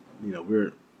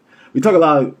 We talk a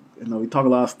lot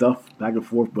of stuff back and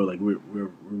forth, but like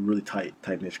we're really tight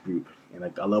knit group, and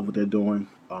like I love what they're doing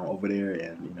over there,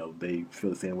 and they feel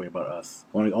the same way about us.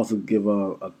 I want to also give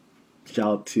a shout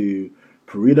out to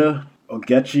Parita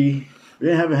Ogechi. We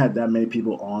haven't had that many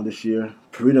people on this year.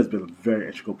 Parita's been a very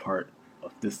integral part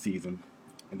of this season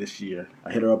and this year.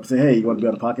 I hit her up and say, "Hey, you want to be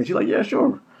on the podcast?" She's like, "Yeah,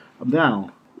 sure, I'm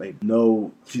down." Like,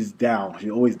 no, she's down.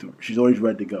 She's always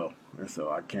ready to go, and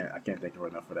so I can't thank her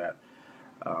enough for that.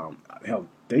 Hell,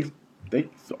 thanks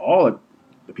to all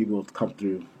the people who've come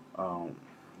through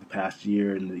the past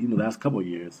year and the last couple of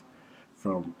years,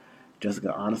 from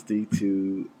Jessica Honesty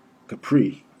to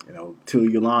Capri, to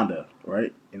Yolanda,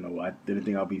 right? I didn't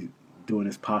think I'll be doing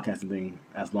this podcasting thing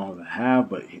as long as I have,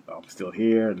 but I'm still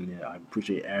here, and I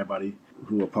appreciate everybody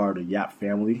who are part of the Yap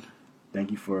family. Thank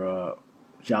you for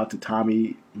shout out to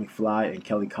Tommy McFly and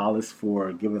Kelly Collis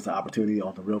for giving us an opportunity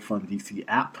on the Real Fun DC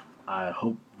app. I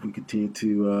hope we continue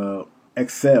to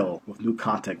excel with new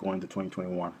content going into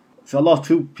 2021. So I lost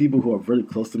 2 people who are really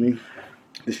close to me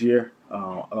this year.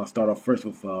 I'll start off first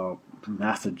with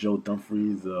Master Joe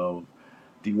Dumfries of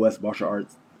the West Martial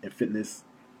Arts and Fitness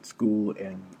School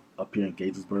and up here in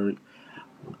Gaithersburg.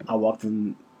 I walked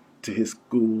into his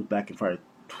school back in probably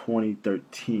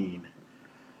 2013.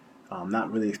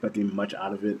 Not really expecting much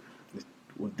out of it.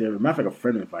 Matter of fact, a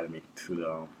friend invited me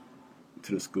to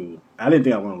the school. I didn't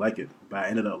think I was going to like it, but I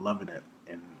ended up loving it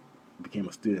and became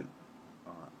a student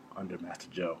under Master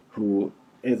Joe, who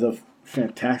is a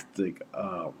fantastic.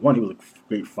 One, he was a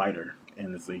great fighter,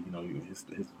 and it's like his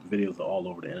videos are all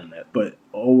over the internet. But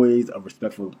always a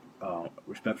respectful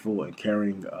and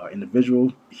caring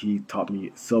individual. He taught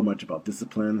me so much about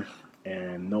discipline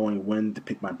and knowing when to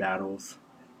pick my battles.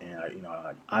 And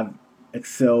I've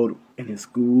excelled in his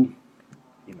school.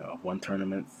 I've won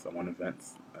tournaments, I won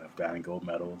events, I've gotten gold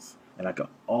medals, and I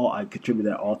contribute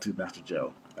that all to Master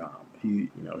Joe.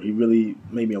 He really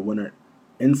made me a winner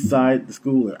inside the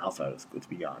school and outside of the school, to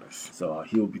be honest. So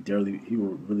he will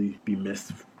really be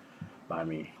missed by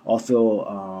me.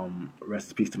 Also,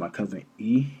 rest in peace to my cousin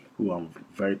E, who I'm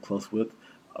very close with.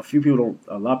 A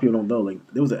lot of people don't know. Like,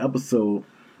 there was an episode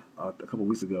a couple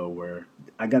weeks ago where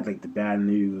I got like the bad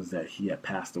news that he had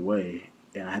passed away,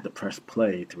 and I had to press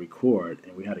play to record,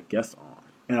 and we had a guest on.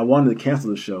 And I wanted to cancel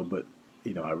the show, but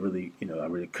I really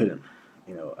couldn't.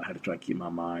 I had to try to keep my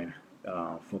mind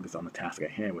focused on the task at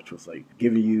hand, which was like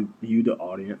giving you the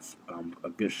audience a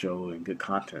good show and good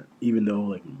content, even though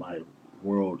like my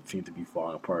world seemed to be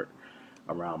falling apart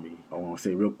around me. I want to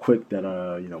say real quick that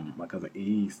my cousin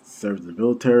E served in the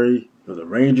military. He was a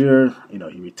Ranger. He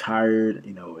retired.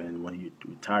 And when he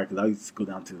retired, because I used to go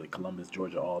down to like Columbus,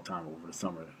 Georgia, all the time over the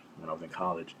summer when I was in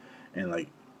college, and like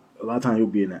a lot of times he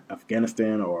would be in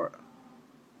Afghanistan or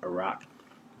Iraq.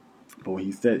 But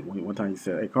one time he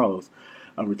said, "Hey Carlos,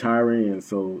 I'm retiring, and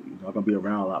so I'm gonna be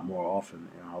around a lot more often."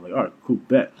 And I was like, "All right, cool,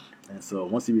 bet." And so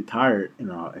once he retired,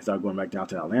 I started going back down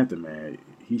to Atlanta. Man,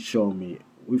 he showed me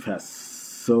we've had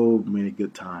so many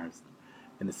good times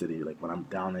in the city. Like when I'm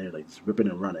down there, like just ripping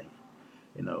and running.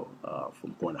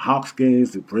 From going to Hawks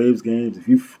games to Braves games.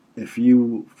 If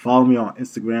you follow me on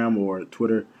Instagram or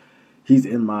Twitter, he's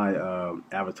in my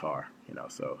avatar.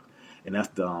 So, and that's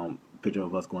the picture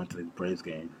of us going to the Braves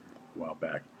game a while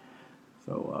back.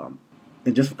 So,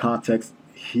 and just for context,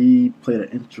 he played an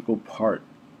integral part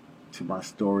to my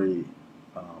story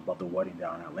about the wedding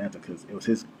down in Atlanta, because it was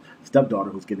his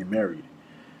stepdaughter who's getting married.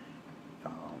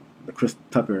 The Chris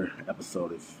Tucker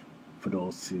episode, for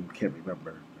those who can't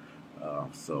remember.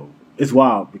 So it's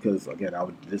wild because, again, I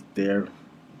was just there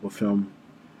with him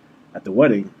at the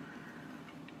wedding,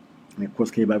 and of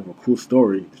course came back with a cool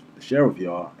story to share with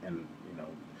y'all. And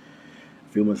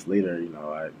a few months later,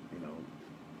 I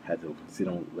had to sit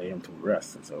and lay him to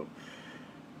rest. And so,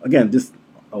 again, just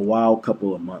a wild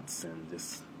couple of months, and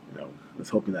just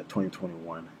just hoping that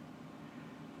 2021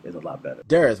 is a lot better.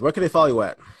 Darius, where can they follow you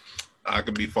at? I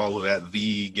can be followed at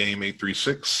the Game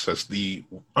 836. That's the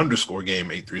 _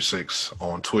 Game 836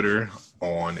 on Twitter,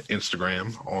 on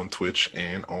Instagram, on Twitch,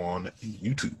 and on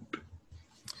YouTube.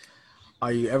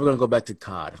 Are you ever going to go back to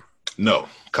COD? No,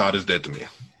 COD is dead to me.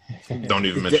 Don't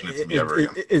even mention it to me ever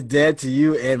again. It's dead to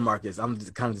you and Marcus. I'm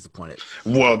just kind of disappointed.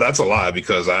 Well, that's a lie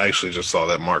because I actually just saw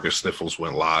that Marcus Sniffles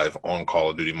went live on Call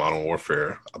of Duty Modern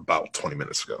Warfare about 20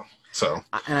 minutes ago. So,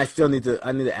 and I still need to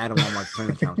add him on my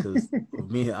friend account because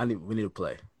we need to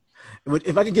play.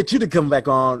 If I can get you to come back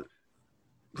on,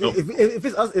 nope. if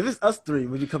it's us three,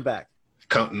 would you come back?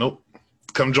 Nope.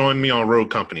 Come join me on Rogue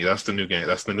Company. That's the new game.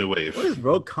 That's the new wave. What is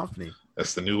Rogue Company?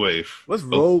 That's the new wave. What's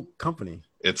Rogue Company?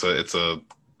 It's a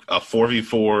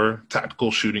 4v4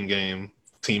 tactical shooting game,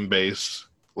 team based,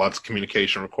 lots of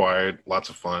communication required, lots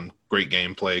of fun, great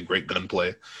gameplay, great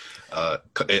gunplay,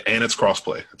 and it's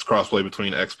crossplay. It's crossplay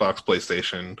between Xbox,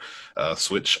 PlayStation,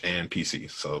 Switch, and PC.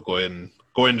 So go ahead and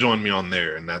join me on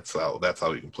there, and that's how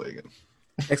we can play again.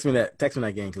 Text me that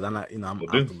game because I'm not, I'm out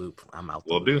the loop. I'm out.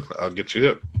 Will do. I'll get you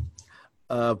hip.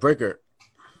 Breaker.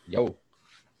 Yo.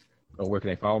 Oh, where can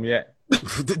they follow me at?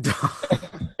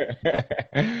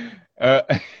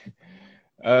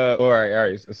 All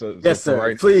right. So yes, sir.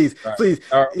 Right, please.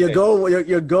 Right.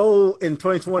 Your goal in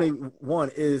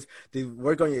 2021 is to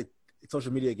work on your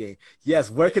social media game. Yes.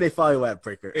 Where can they follow you at,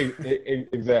 Breaker?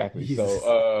 Exactly. Jesus.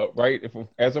 So,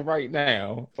 as of right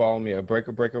now, follow me at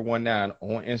Breaker19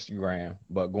 on Instagram.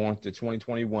 But going to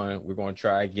 2021, we're going to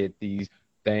try to get these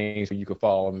things where you can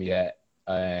follow me at,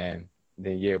 and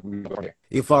then we go there.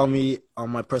 You can follow me on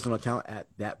my personal account at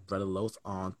ThatBrotherLos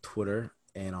on Twitter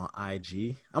and on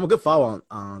IG. I'm a good follow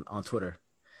on Twitter.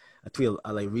 I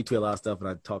retweet a lot of stuff and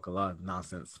I talk a lot of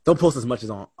nonsense. Don't post as much as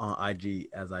on IG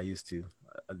as I used to.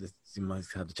 You might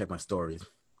have to check my stories.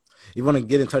 If you want to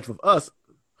get in touch with us,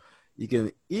 you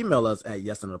can email us at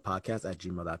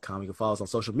yesanotherpodcast@gmail.com. You can follow us on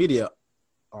social media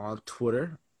on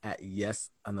Twitter at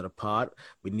yesanotherpod.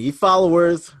 We need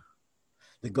followers.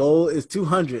 The goal is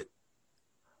 200.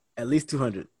 At least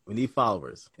 200. We need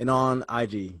followers. And on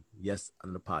IG, Yes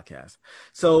Another Podcast.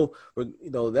 So,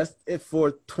 that's it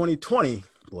for 2020.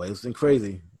 Boy, it's been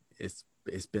crazy. It's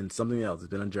been something else. It's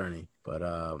been a journey. But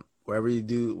wherever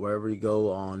you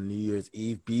go on New Year's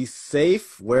Eve, be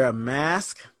safe, wear a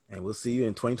mask, and we'll see you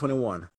in 2021.